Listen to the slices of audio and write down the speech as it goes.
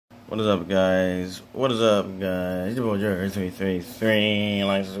What is up, guys? What is up, guys? Your boy Jerry333.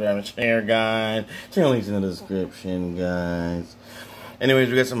 Like, subscribe, and share, guys. Channel links in the description, guys. Anyways,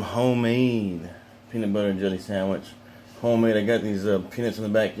 we got some homemade peanut butter and jelly sandwich. Homemade. I got these peanuts in the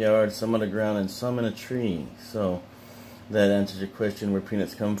backyard, some on the ground, and some in a tree. So that answers your question where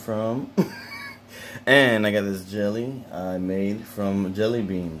peanuts come from. And I got this jelly I made from jelly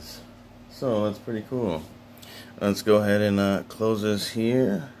beans. So that's pretty cool. Let's go ahead and close this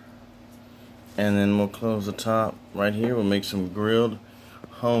here. And then we'll close the top right here. We'll make some grilled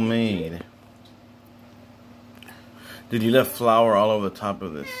homemade. Dude, you left flour all over the top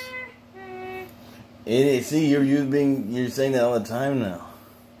of this. See, you're saying that all the time now.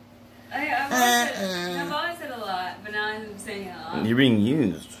 I've always said a lot, but now I'm saying it a lot. You're being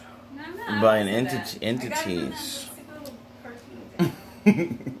used No, I'm not. by an entities.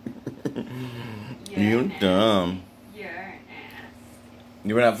 You're dumb. You're an ass.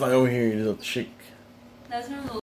 You better not fly over here, you little chick. That's from the